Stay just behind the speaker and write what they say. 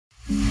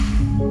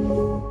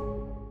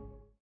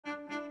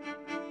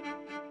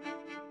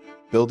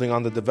Building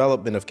on the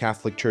development of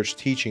Catholic Church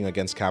teaching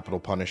against capital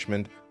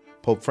punishment,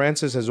 Pope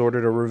Francis has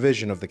ordered a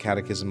revision of the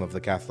Catechism of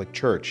the Catholic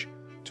Church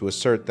to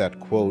assert that,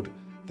 quote,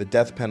 the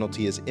death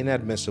penalty is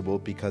inadmissible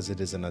because it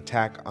is an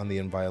attack on the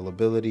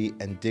inviolability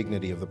and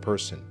dignity of the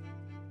person.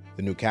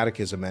 The new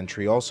Catechism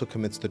entry also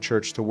commits the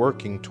Church to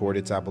working toward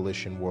its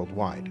abolition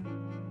worldwide.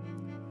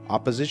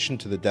 Opposition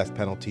to the death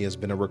penalty has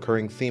been a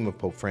recurring theme of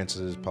Pope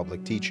Francis's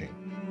public teaching.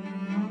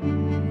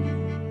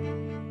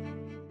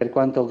 Per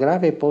quanto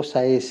grave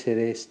possa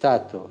essere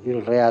stato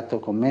il reato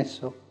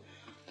commesso,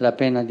 la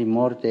pena di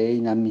morte è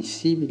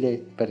inammissibile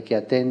perché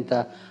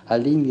attenta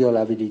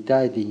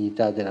all'inviolabilità e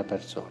dignità della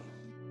persona.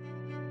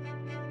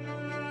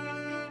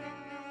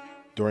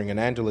 During an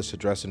Angelus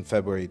address in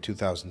February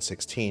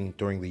 2016,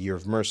 during the Year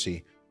of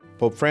Mercy,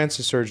 Pope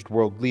Francis urged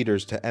world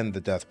leaders to end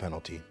the death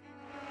penalty.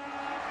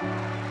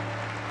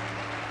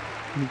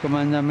 Il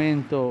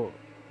comandamento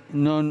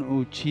non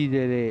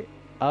uccidere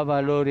ha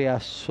valore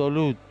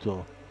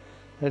assoluto,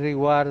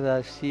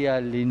 riguarda sia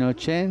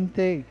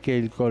l'innocente che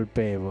il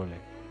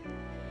colpevole.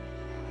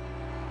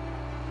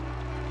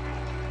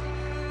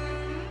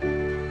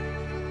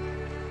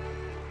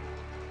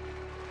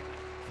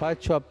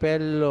 Faccio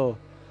appello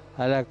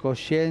alla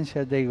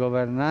coscienza dei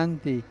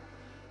governanti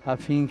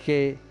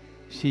affinché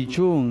si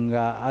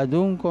giunga ad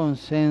un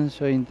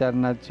consenso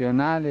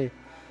internazionale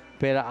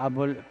per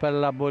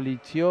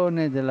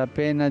l'abolizione della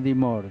pena di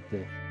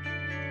morte.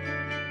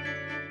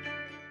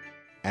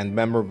 And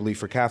memorably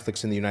for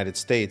Catholics in the United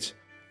States,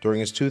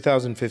 during his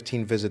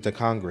 2015 visit to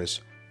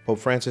Congress, Pope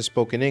Francis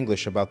spoke in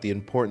English about the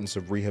importance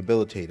of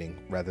rehabilitating,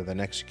 rather than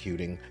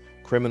executing,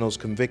 criminals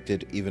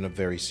convicted even of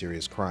very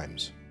serious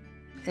crimes.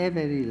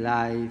 Every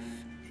life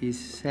is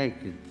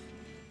sacred.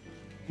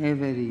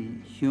 Every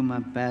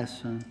human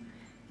person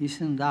is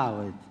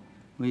endowed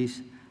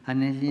with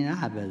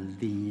unalienable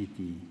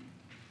dignity,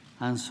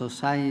 and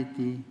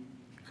society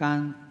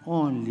can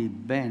only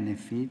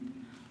benefit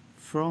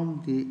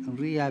from the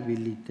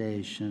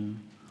rehabilitation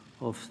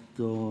of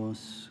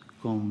those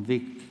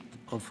convicted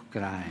of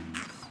crimes.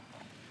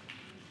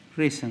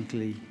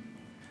 Recently,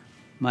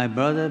 my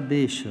brother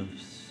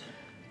bishops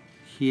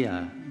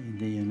here in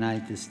the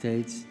United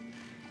States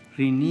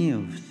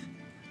renewed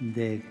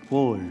the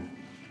call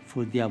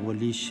for the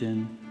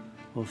abolition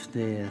of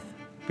death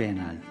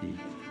penalty.